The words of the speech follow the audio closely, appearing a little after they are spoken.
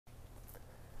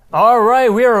All right,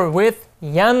 we are with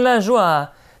Yann Lajoie,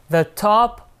 the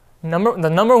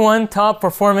number one top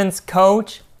performance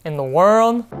coach in the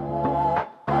world.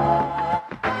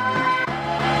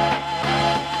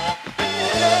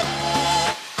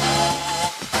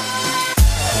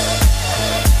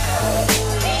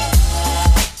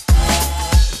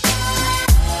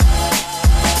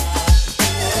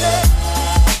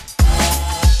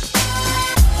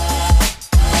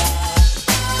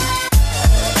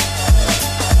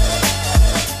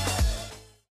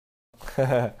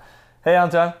 Hey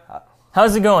Antoine,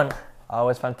 How's it going?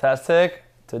 always fantastic.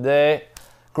 Today,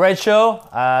 great show.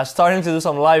 Starting to do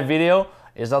some live video.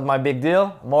 It's not my big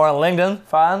deal. More on LinkedIn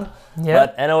fan. Yeah.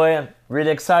 But anyway, I'm really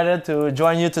excited to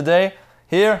join you today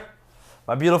here.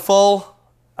 My beautiful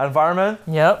environment.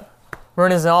 Yep. We're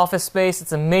in his office space.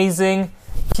 It's amazing.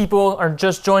 People are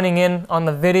just joining in on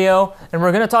the video, and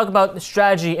we're going to talk about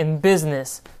strategy in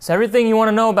business. So everything you want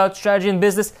to know about strategy in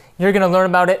business, you're going to learn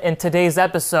about it in today's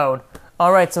episode.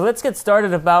 All right, so let's get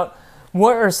started about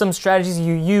what are some strategies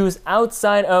you use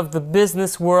outside of the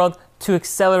business world to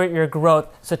accelerate your growth,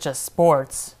 such as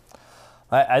sports.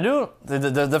 I do.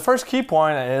 The first key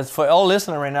point is for all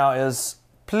listeners right now is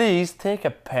please take a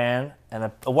pen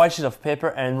and a white sheet of paper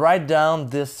and write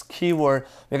down this keyword,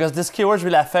 because this keywords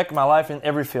really affect my life in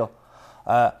every field.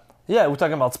 We're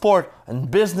talking about sport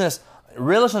and business,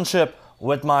 relationship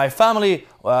with my family.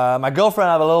 My girlfriend,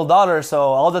 I have a little daughter, so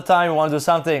all the time we want to do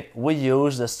something, we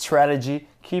use the strategy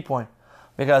key point.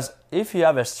 Because if you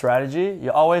have a strategy,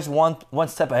 you always want one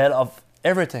step ahead of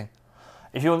everything.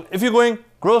 If you're going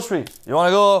grocery, you want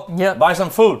to go buy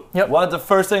some food. Yep. What's the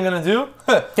first thing you're going to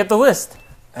do? Get the list.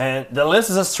 And the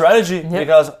list is a strategy,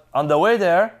 because on the way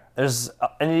there, there's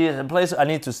any place I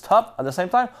need to stop at the same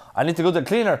time. I need to go to the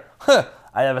cleaner.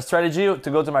 I have a strategy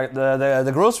to go to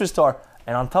the grocery store.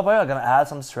 And on top of it, I'm going to add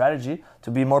some strategy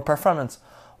to be more performance.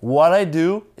 What I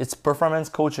do, it's performance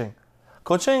coaching.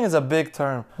 Coaching is a big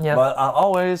term, but I'm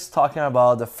always talking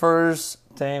about the first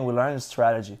thing we learn is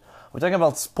strategy. We're talking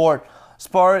about sport.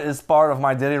 Sport is part of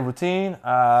my daily routine.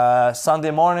 Sunday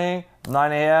morning,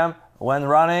 9 a.m., when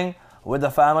running with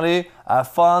the family, have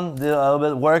fun, do a little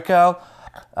bit of workout.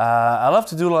 I love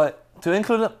to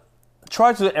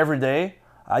try to do it every day.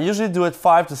 I usually do it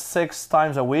 5 to 6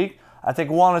 times a week. I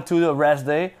take 1 or 2 rest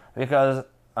day, because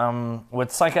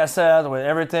with like I said, with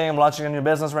everything, I'm launching a new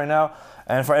business right now,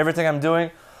 and for everything I'm doing,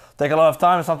 take a lot of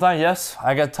time. Sometimes, yes,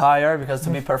 I get tired, because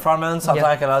to be performance, sometimes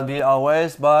I cannot be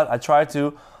always, but I try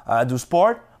to do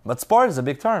sport. But sport is a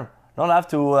big term. You don't have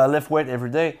to lift weight every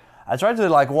day. I try to do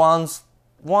like 1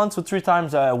 to 3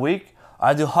 times a week.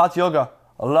 I do hot yoga.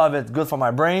 I love it. Good for my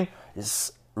brain.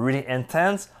 It's really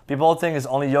intense. People think it's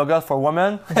only yoga for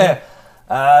women.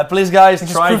 Please guys,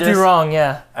 try this. You wrong,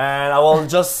 yeah. And I will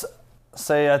just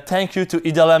say thank you to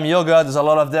IDLM Yoga. There's a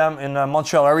lot of them in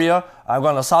Montreal area. I'm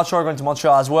going to South Shore, going to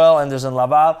Montreal as well, and there's in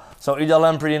Laval. So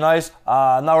IDLM, pretty nice.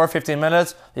 An hour, 15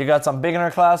 minutes. You got some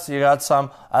beginner class. You got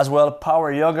some as well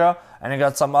power yoga, and you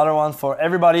got some other ones for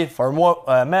everybody, for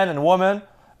men and women.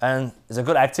 And it's a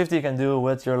good activity you can do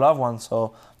with your loved ones.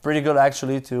 So pretty good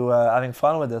actually to having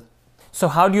fun with it. So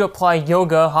how do you apply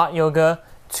yoga, hot yoga,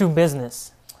 to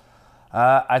business?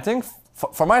 I think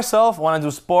for myself, when I do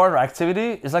sport or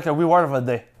activity, it's like a reward of a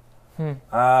day.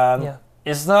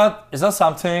 It's not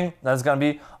something that's gonna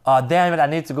be, oh damn it, I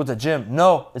need to go to the gym.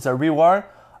 No, it's a reward.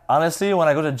 Honestly, when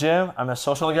I go to the gym, I'm a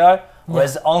social guy.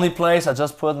 It's the only place I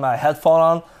just put my headphone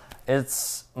on.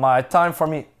 It's my time for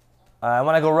me.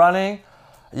 When I go running,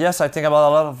 yes, I think about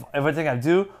a lot of everything I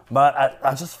do, but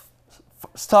I just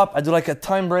stop. I do like a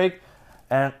time break,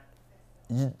 and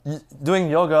doing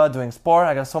yoga, doing sport,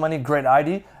 I got so many great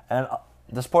ideas, and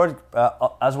the sport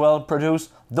as well produce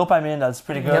dopamine that's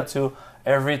pretty good to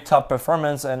every top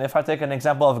performance. And if I take an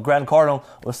example of Grant Cardone,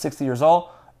 who's 60 years old,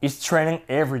 he's training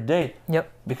every day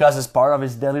because it's part of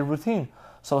his daily routine.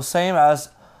 So same as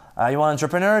you want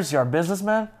entrepreneurs, you're a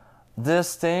businessman,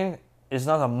 this thing is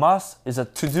not a must, it's a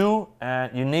to-do,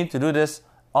 and you need to do this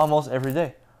almost every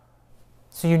day.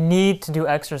 So you need to do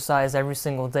exercise every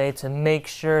single day to make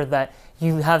sure that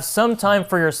you have some time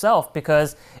for yourself,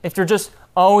 because if you're just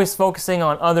always focusing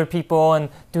on other people and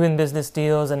doing business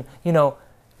deals and,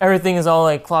 everything is all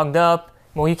like clogged up,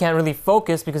 well, you can't really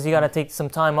focus because you got to take some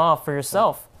time off for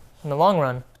yourself in the long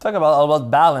run. Talk all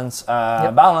about balance.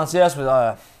 Balance, yes,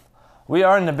 we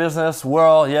are in the business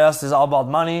world, yes, it's all about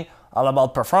money, all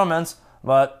about performance,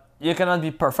 but you cannot be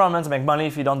performance, make money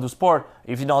if you don't do sport,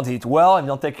 if you don't eat well, if you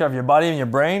don't take care of your body and your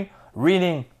brain.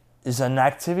 Reading is an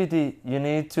activity. You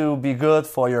need to be good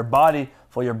for your body,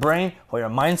 for your brain, for your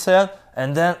mindset,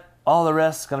 and then all the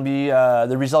rest is going to be,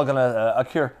 the result going to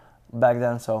occur back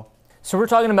then. So we're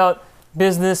talking about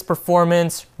business,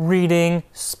 performance, reading,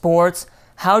 sports.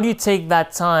 How do you take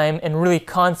that time and really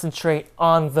concentrate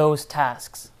on those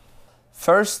tasks?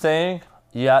 First thing,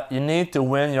 yeah, you need to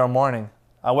win your morning.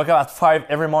 I wake up at 5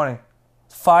 every morning.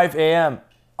 5 a.m.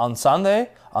 on Sunday,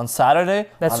 on Saturday,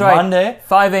 That's on right. Monday.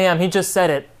 5 a.m. He just said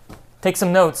it. Take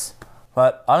some notes.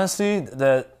 But honestly,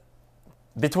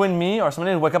 between me or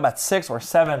somebody who wake up at 6 or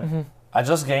 7, I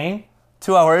just gain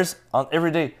 2 hours on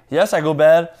every day. Yes, I go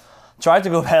bed. Try to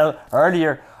go bed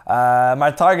earlier.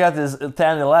 My target is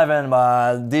 10, 11,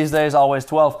 but these days always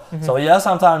 12. So yes,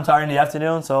 sometimes I'm tired in the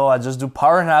afternoon, so I just do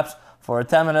power naps for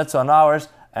 10 minutes to an hour,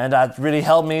 and that really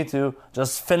helped me to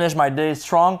just finish my day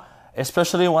strong,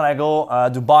 especially when I go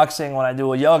do boxing, when I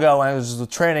do yoga, when I just do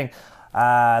training.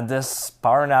 This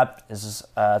power nap is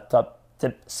a top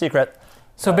tip secret.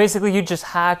 So basically you just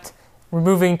hacked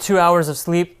removing 2 hours of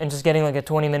sleep and just getting like a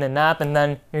 20-minute nap, and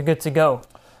then you're good to go.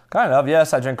 Kind of,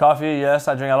 yes. I drink coffee. Yes,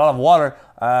 I drink a lot of water.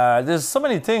 There's so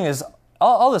many things.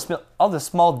 All the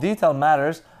small detail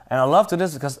matters, and I love to do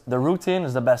this because the routine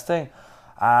is the best thing.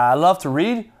 I love to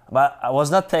read, but I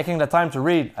was not taking the time to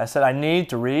read. I said I need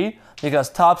to read because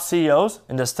top CEOs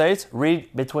in the States read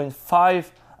between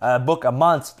 5 books a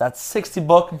month. That's 60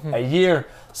 books a year.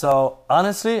 So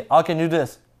honestly, how can you do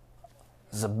this?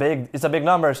 It's a big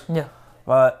numbers. Yeah.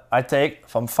 But I take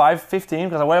from 5:15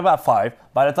 because I wake up at 5.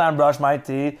 By the time I brush my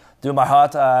teeth, do my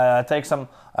hot, take some.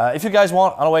 If you guys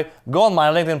want, on the way, go on my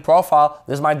LinkedIn profile.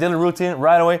 There's my daily routine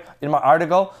right away in my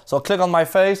article. So click on my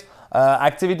face,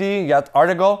 activity, you got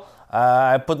article.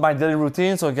 I put my daily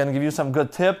routine so I can give you some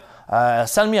good tip.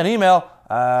 Send me an email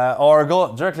or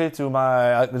go directly to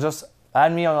my, just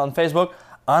add me on Facebook.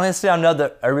 Honestly, I'm not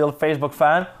a real Facebook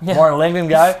fan, more a LinkedIn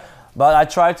guy. But I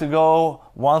try to go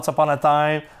once upon a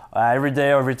time. Every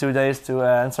day or every 2 days to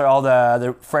answer all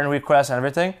the friend requests and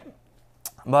everything.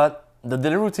 But the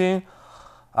daily routine,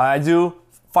 I do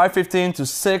 5:15 to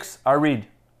 6, I read.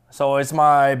 So it's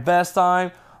my best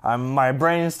time. My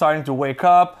brain is starting to wake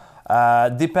up.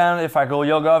 Depend if I go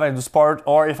yoga, if I do sport,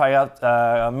 or if I got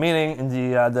a meeting in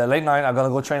the late night, I'm gonna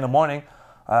go train in the morning.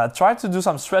 Try to do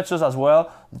some stretches as well.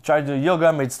 Try to do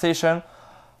yoga, meditation.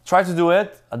 Try to do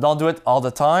it. Don't do it all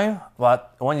the time,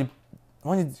 but when you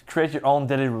create your own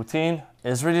daily routine,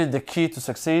 it's really the key to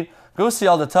succeed. Go see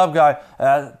all the top guy.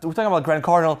 We're talking about Grant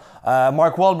Cardinal,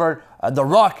 Mark Wahlberg, The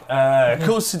Rock.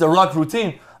 Go see The Rock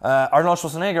routine. Arnold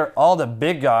Schwarzenegger, all the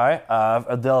big guy have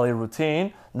a daily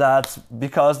routine. That's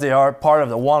because they are part of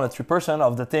the 1 or 3%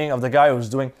 of the guy who's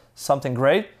doing something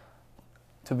great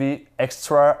to be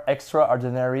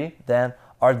extraordinary than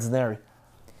ordinary.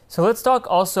 So let's talk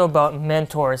also about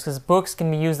mentors, because books can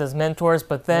be used as mentors,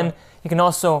 but then you can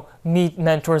also meet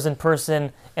mentors in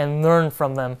person and learn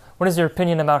from them. What is your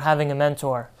opinion about having a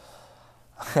mentor?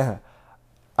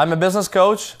 I'm a business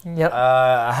coach. Yep.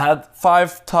 I had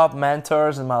 5 top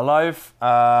mentors in my life.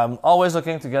 Always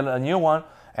looking to get a new one.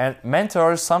 And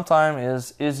mentors sometimes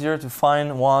is easier to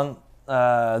find one.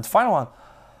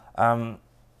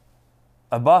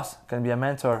 A boss can be a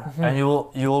mentor, and you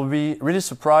will be really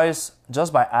surprised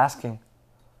just by asking.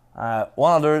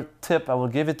 One other tip I will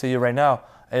give it to you right now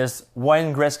is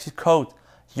Wayne Gretzky quote: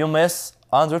 "You miss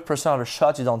 100% of the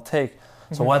shots you don't take."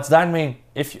 So what's that mean?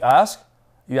 If you ask,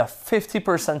 you have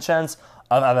 50% chance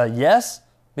of a yes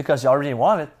because you already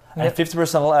want it, and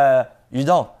 50% you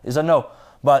don't. It's a no.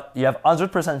 But you have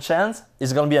 100% chance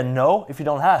it's gonna be a no if you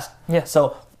don't ask. Yeah.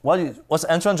 So what's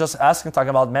Antoine just asking, talking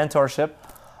about mentorship?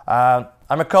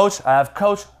 I'm a coach.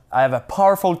 I have a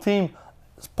powerful team.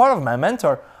 It's part of my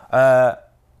mentor.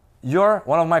 You're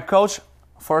one of my coach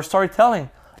for storytelling.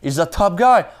 He's a top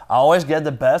guy. I always get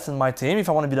the best in my team. If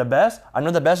I want to be the best, I'm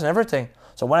not the best in everything.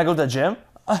 So when I go to the gym,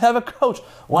 I have a coach.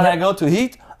 When I go to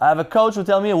eat, I have a coach who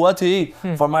tell me what to eat.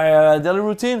 For my daily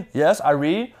routine, yes, I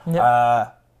read.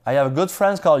 I have a good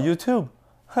friends called YouTube.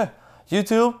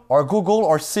 YouTube or Google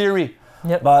or Siri.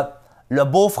 But le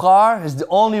beau-frère is the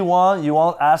only one you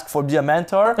won't ask for be a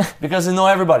mentor because you know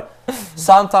everybody.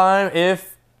 Sometimes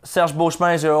if Serge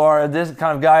Beauchemin is or this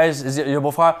kind of guy is your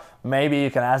beau-frère, maybe you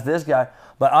can ask this guy.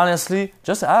 But honestly,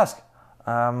 just ask.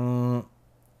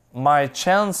 My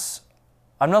chance,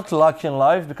 I'm not lucky in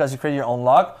life because you create your own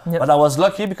luck, but I was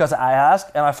lucky because I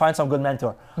asked and I find some good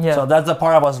mentor. So that's the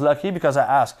part I was lucky because I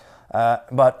asked.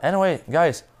 But anyway,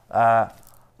 guys,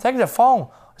 take the phone,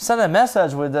 send a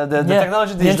message with the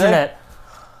technology these days.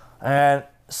 And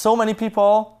so many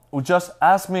people who just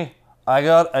ask me, I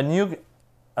got a new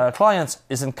client,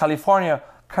 is in California,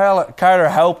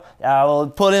 Kyler help, I will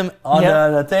put him on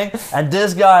the thing. And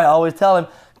this guy, I always tell him,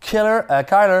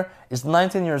 Kyler is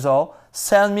 19 years old,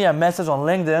 send me a message on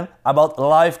LinkedIn about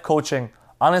life coaching.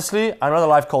 Honestly, I'm not a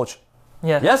life coach.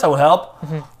 Yeah. Yes, I will help.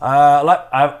 Like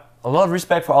I have a lot of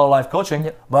respect for all life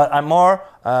coaching, but I'm more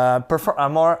on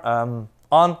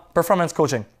performance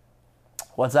coaching.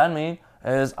 What's that mean?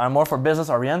 Is I'm more for business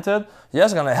oriented.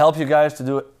 Yes, I'm gonna help you guys to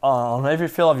do it on every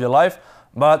field of your life,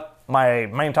 but my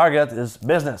main target is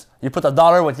business. You put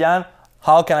 $1 with Yan,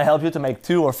 how can I help you to make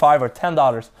 $2 or $5 or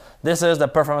 $10? This is the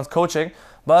performance coaching,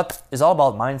 but it's all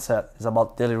about mindset. It's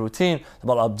about daily routine. It's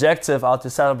about objective, how to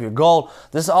set up your goal.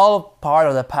 This is all part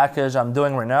of the package I'm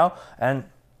doing right now, and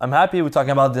I'm happy we're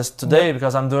talking about this today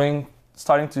because I'm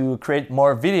starting to create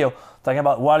more video talking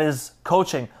about what is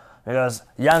coaching. Because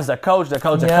Jan's the coach.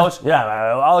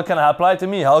 Yeah, how can I apply to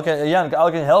me? How can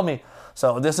you help me?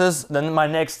 So this is then my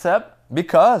next step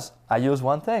because I use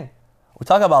one thing. We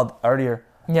talked about earlier.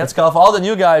 It's called, for all the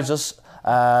new guys just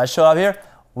show up here.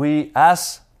 We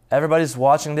ask everybody's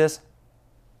watching this.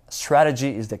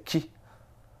 Strategy is the key.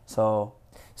 So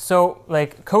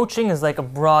like coaching is like a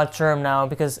broad term now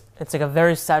because it's like a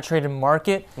very saturated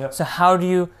market. So how do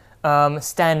you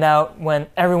stand out when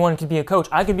everyone could be a coach?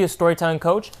 I could be a storytelling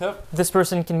coach. This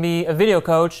person can be a video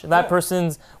coach. That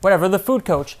person's whatever, the food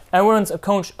coach. Everyone's a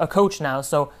coach now.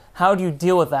 So how do you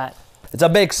deal with that? It's a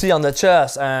big C on the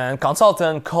chest, and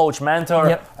consultant, coach,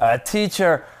 mentor,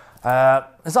 teacher.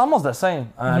 It's almost the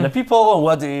same. The people,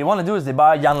 what they want to do is they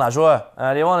buy Yan Lajoie.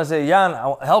 They want to say, Yan,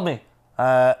 help me.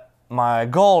 My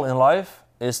goal in life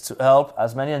is to help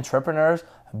as many entrepreneurs,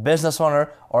 business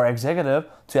owner or executive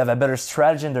to have a better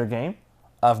strategy in their game,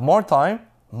 have more time,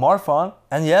 more fun,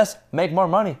 and yes, make more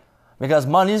money. Because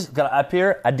money is going to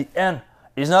appear at the end.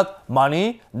 It's not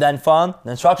money, then fun,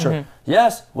 then structure.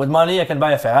 Yes, with money I can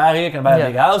buy a Ferrari, I can buy a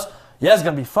big house. Yes, it's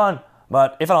going to be fun.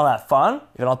 But if I don't have fun,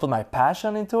 if I don't put my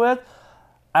passion into it,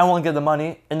 I won't get the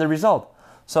money in the result.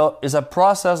 So it's a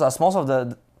process. That's most of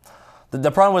the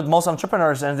problem with most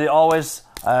entrepreneurs, and they always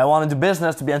want to do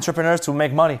business to be entrepreneurs to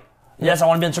make money. Yes, I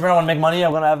want to be an entrepreneur, I want to make money,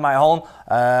 I'm going to have my own,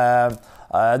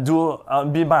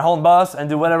 be my own boss and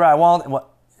do whatever I want.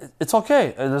 It's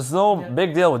okay, there's no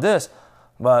big deal with this,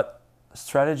 but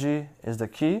strategy is the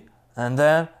key, and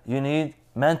then you need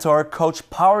mentor, coach,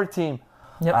 power team.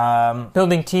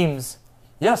 Building teams.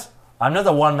 Yes, I'm not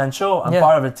a one-man show, I'm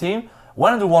part of a team.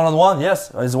 When I do one-on-one,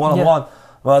 yes, it's one-on-one,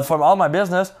 but for all my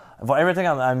business, for everything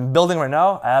I'm building right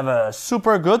now, I have a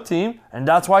super good team, and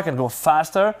that's why I can go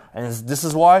faster, and this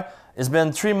is why it's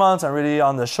been 3 months I'm really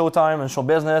on the Showtime and show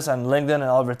business and LinkedIn and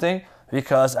everything,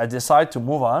 because I decided to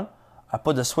move on. I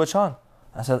put the switch on.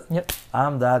 I said,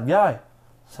 I'm that guy.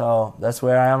 So that's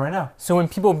where I am right now. So when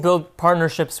people build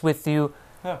partnerships with you,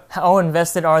 how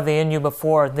invested are they in you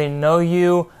before? They know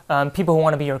you, people who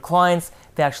want to be your clients,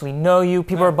 they actually know you.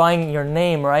 People are buying your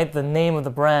name, right? The name of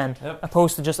the brand,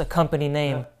 opposed to just a company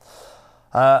name.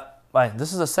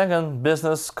 This is the second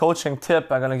business coaching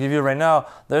tip I'm going to give you right now.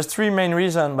 There's 3 main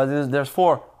reasons, but there's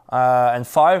 4 and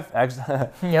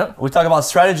 5. We talk about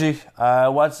strategy.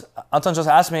 What Antoine just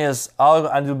asked me is how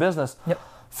I do business.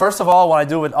 First of all, what I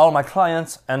do with all my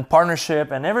clients and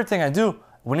partnership and everything I do,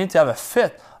 we need to have a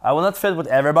fit. I will not fit with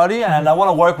everybody, and I want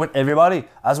to work with everybody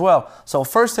as well. So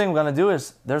first thing we're going to do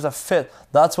is there's a fit.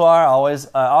 That's why I always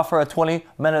offer a 20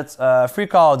 minutes free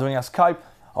call doing a Skype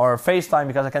or FaceTime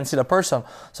because I can see the person.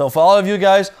 So for all of you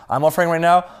guys, I'm offering right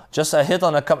now, just a hit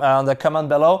on the comment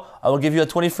below. I will give you a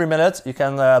 23 minutes. You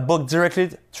can book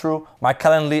directly through my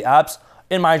Calendly apps.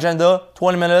 In my agenda,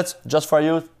 20 minutes just for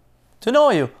you to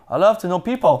know you. I love to know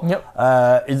people.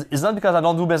 It's not because I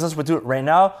don't do business with you right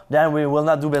now, then we will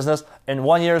not do business in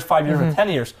 1 year, 5 years, or 10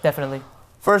 years. Definitely.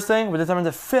 First thing, we determine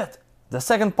the fit. The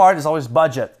second part is always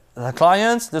budget. The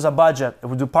clients, there's a budget. If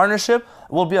we do partnership,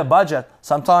 it will be a budget.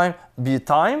 Sometimes be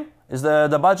time is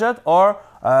the budget, or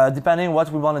depending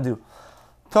what we want to do.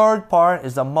 Third part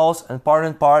is the most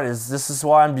important part. This is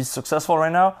why I'm be successful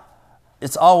right now.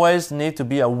 It's always need to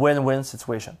be a win-win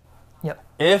situation.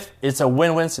 If it's a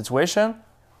win-win situation,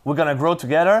 we're gonna grow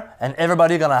together and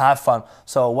everybody gonna have fun.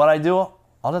 So what I do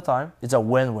all the time, it's a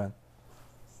win-win.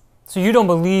 So you don't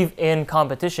believe in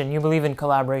competition, you believe in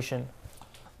collaboration.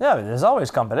 Yeah, but there's always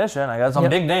competition. I got some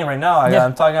big name right now.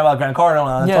 I'm talking about Grant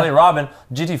Cardone, Tony Robbins,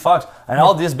 GT Fox, and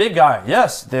all these big guys.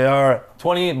 Yes, they are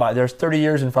 20, but there's 30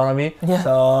 years in front of me.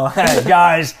 So, hey,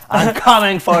 guys, I'm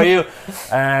coming for you.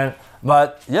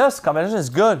 But yes, competition is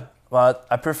good, but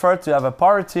I prefer to have a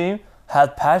power team,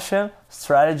 have passion,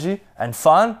 strategy, and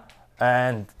fun.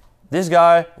 And this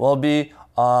guy will be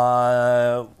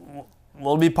part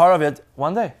of it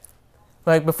one day.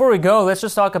 Like, before we go, let's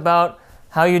just talk about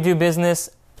how you do business.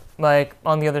 Like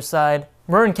on the other side,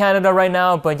 we're in Canada right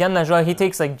now, but Yan Lajoie, he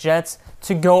takes like jets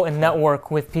to go and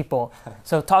network with people.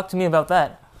 So talk to me about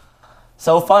that.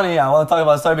 So funny, I want to talk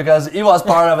about the story because he was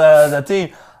part of the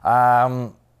team.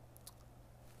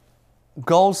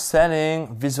 goal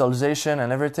setting, visualization,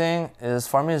 and everything is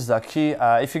for me is the key.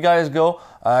 If you guys go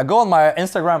on my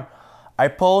Instagram, I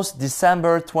post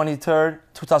December 23rd,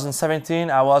 2017.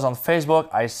 I was on Facebook.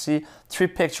 I see 3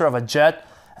 pictures of a jet,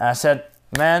 and I said,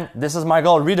 "Man, this is my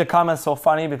goal." Read the comments. So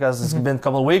funny because it's been a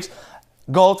couple of weeks.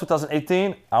 Goal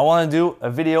 2018. I want to do a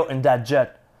video in that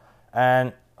jet,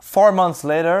 and 4 months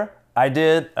later, I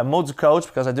did a mood coach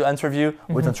because I do interview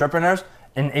with entrepreneurs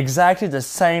in exactly the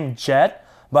same jet.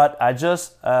 But I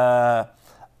just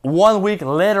 1 week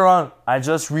later on, I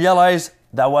just realized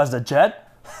that was the jet.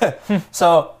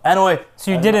 So anyway.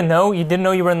 So you didn't know? You didn't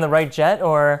know you were in the right jet,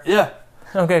 or? Yeah.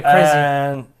 Okay, crazy.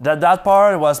 And that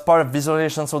part was part of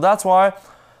visualization. So that's why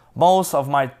most of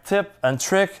my tip and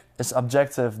trick is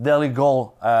objective, daily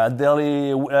goal, set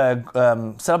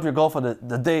up your goal for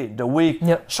the day, the week,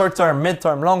 short term, mid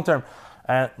term, long term.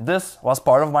 And this was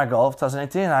part of my goal of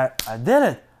 2018. I did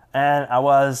it. And I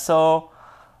was so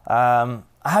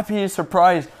happy,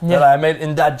 surprised that I made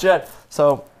in that jet.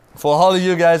 So for all of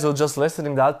you guys who are just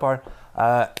listening to that part,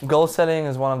 goal setting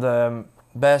is one of the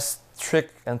best trick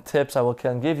and tips I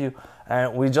can give you.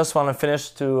 And we just want to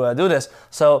finish to do this.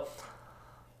 So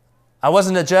I was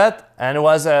in the jet, and it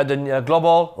was the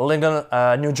global Lincoln,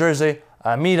 New Jersey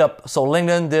meetup. So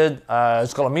Lincoln did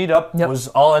it's called a meetup. It was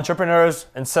all entrepreneurs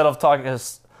instead of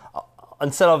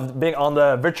being on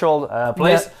the virtual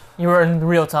place. You were in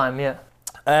real time,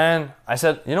 And I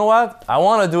said, you know what? I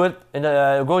want to do it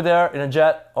go there in a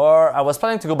jet, or I was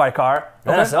planning to go by car.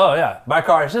 And I said, oh yeah, by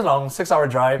car. It's just long, 6-hour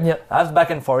drive. I have back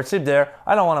and forth, sleep there.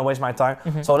 I don't want to waste my time.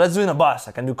 So let's do it in a bus.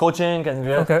 I can do coaching,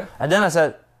 And then I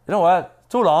said, you know what?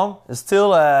 Too long. It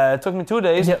still took me 2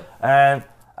 days. And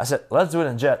I said, let's do it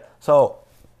in a jet. So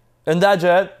in that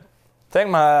jet, take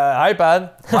my iPad,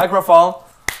 microphone.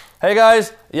 Hey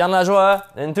guys, Lajoie.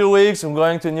 In 2 weeks, I'm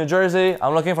going to New Jersey.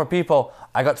 I'm looking for people.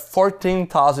 I got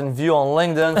 14,000 views on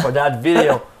LinkedIn for that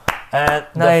video. And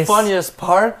the funniest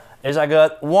part is I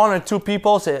got 1 or 2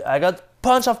 people say, I got a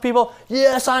bunch of people.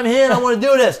 Yes, I'm here. I want to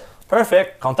do this.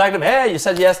 Perfect. Contact them. Hey, you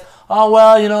said yes. Oh,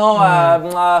 well, you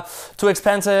know, too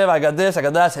expensive. I got this, I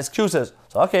got that. Excuses.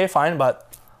 So, okay, fine.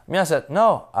 But me, I said,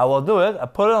 no, I will do it. I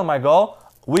put it on my goal.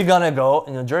 We're going to go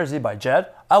in New Jersey by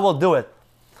jet. I will do it.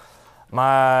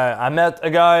 I met a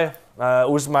guy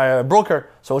who's my broker.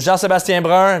 So Jean-Sébastien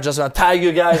Brun, just gonna tag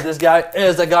you guys. This guy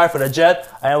is the guy for the jet,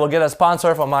 and we'll get a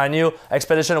sponsor for my new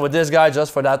expedition with this guy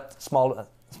just for that small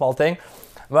thing.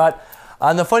 But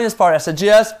and the funniest part, I said,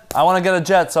 GS, I want to get a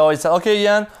jet. So he said, okay,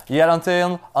 Ian, you got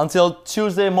until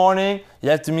Tuesday morning. You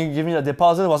have to give me the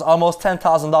deposit. It was almost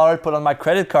 $10,000 put on my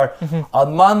credit card.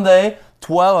 On Monday,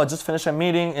 12, I just finished a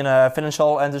meeting in a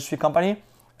financial industry company.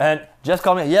 And just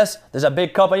called me, yes, there's a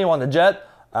big company on the jet.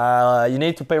 You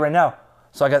need to pay right now.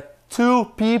 So I got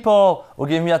 2 people who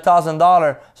give me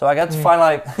 $1,000. So I got to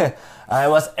find it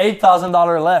was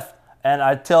 $8,000 left. And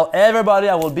I tell everybody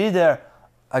I will be there.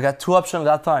 I got 2 options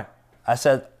at that time. I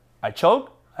said, I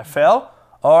choke, I fail,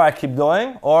 or I keep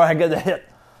going, or I get the hit.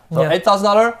 So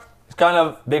 $8,000 is kind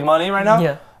of big money right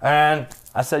now. And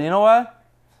I said, you know what?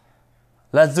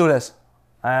 Let's do this.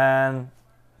 And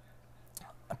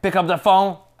I pick up the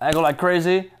phone. I go like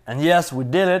crazy, and yes, we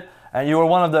did it. And you were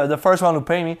one of the first one to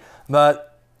pay me.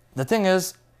 But the thing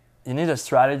is, you need a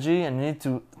strategy, and you need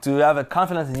to have a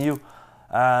confidence in you.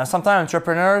 Sometimes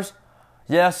entrepreneurs,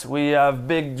 yes, we have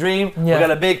big dream. We got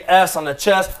a big S on the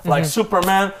chest, like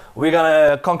Superman. We're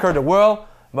gonna conquer the world.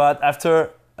 But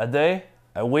after a day,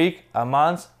 a week, a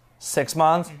month, 6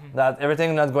 months, that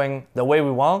everything not going the way we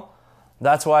want.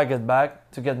 That's why I get back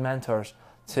to get mentors,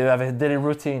 to have a daily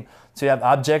routine, to have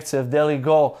objective daily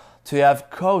goal, to have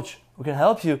coach who can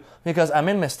help you, because I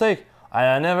made a mistake.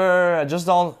 I just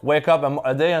don't wake up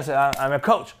a day and say I'm a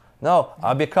coach. No,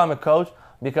 I become a coach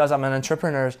because I'm an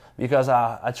entrepreneur, because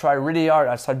I try really hard.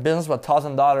 I start business with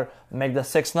 $1,000, make the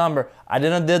 6 number. I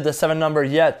didn't did the 7 number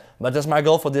yet, but that's my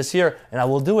goal for this year, and I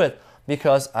will do it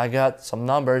because I got some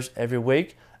numbers every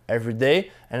week, every day,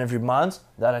 and every month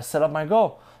that I set up my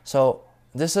goal. So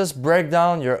this is break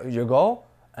down your goal,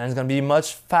 and it's gonna be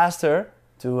much faster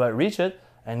to reach it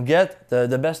and get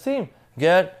the best team,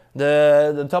 get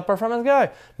the top performance guy.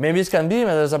 Maybe it can be,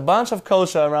 there's a bunch of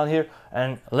coaches around here,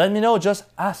 and let me know, just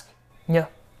ask. Yeah.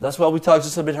 That's what we talked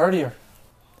just a bit earlier.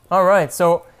 All right,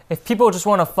 so if people just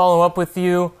want to follow up with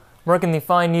you, where can they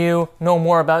find you, know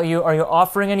more about you? Are you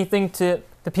offering anything to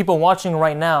the people watching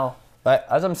right now?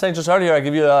 As I'm saying just earlier,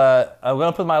 I'm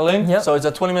gonna put my link. So it's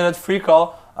a 20-minute free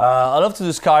call. I love to do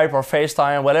Skype or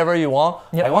FaceTime, whatever you want.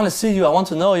 I want to see you, I want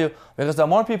to know you, because the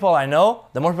more people I know,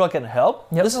 the more people I can help.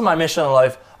 This is my mission in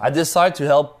life. I decide to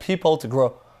help people to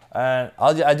grow. And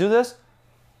I do this.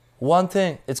 One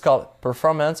thing, it's called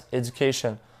performance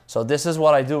education. So this is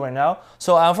what I do right now.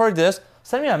 So after this,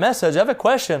 send me a message. I have a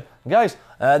question, guys.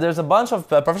 There's a bunch of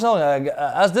professionals.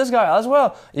 Ask this guy as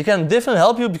well. He can definitely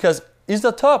help you because he's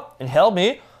the top and help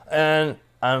me. And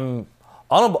I'm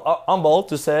humble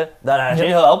to say that I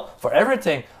need help for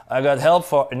everything. I got help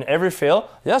in every field.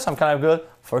 Yes, I'm kind of good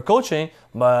for coaching,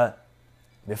 but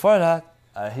before that,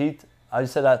 I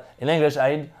said that in English,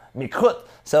 I eat me croûte.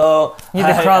 So eat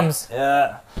the crumbs.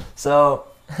 Yeah. So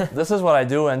this is what I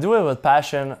do and do it with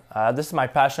passion. This is my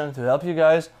passion to help you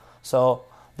guys. So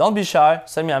don't be shy.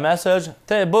 Send me a message.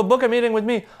 Book a meeting with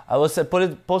me. I will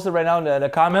post it right now in the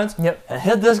comments. Yep. And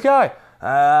hit this guy.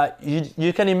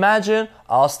 You can imagine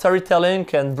how storytelling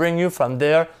can bring you from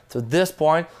there to this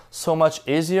point so much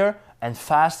easier and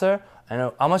faster.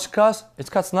 And how much it costs?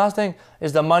 It costs nothing.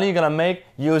 It's the money you're gonna make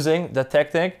using the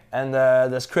technique and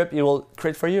the script it will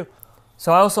create for you.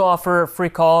 So I also offer a free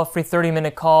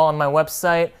 30-minute call on my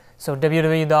website. So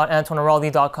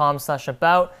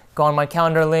www.antoineairoldi.com/about. Go on my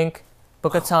calendar link,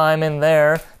 book a time in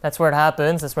there. That's where it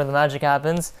happens. That's where the magic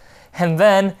happens. And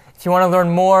then, if you want to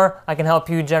learn more, I can help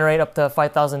you generate up to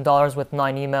 $5,000 with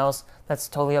 9 emails. That's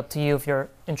totally up to you if you're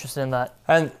interested in that.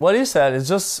 And what he said is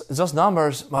just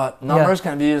numbers, but numbers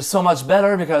can be so much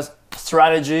better because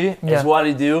strategy is what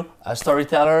he do. A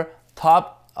storyteller,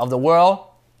 top of the world,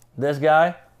 this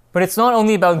guy. But it's not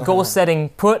only about goal setting,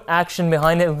 put action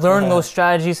behind it, learn those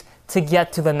strategies to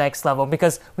get to the next level.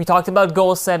 Because we talked about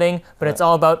goal setting, but it's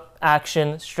all about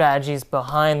action strategies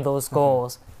behind those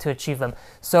goals to achieve them.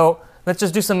 So let's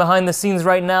just do some behind the scenes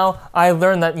right now. I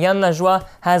learned that Yann Lajoie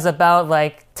has about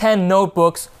like 10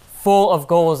 notebooks full of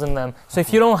goals in them. So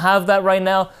if you don't have that right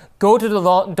now, go to the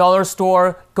dollar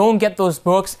store, go and get those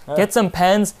books, get some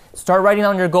pens, start writing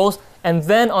down your goals. And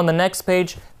then on the next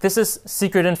page, this is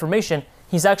secret information.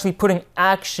 He's actually putting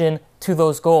action to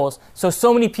those goals.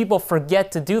 So many people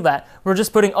forget to do that. We're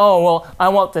just putting, oh, well, I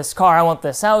want this car, I want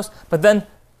this house, but then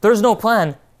there's no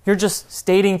plan. You're just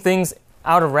stating things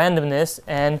out of randomness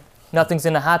and nothing's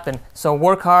gonna happen. So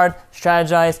work hard,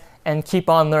 strategize, and keep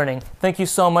on learning. Thank you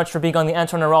so much for being on the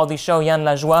Antoine Airoldi show, Yann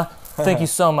Lajoie. Thank you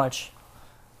so much.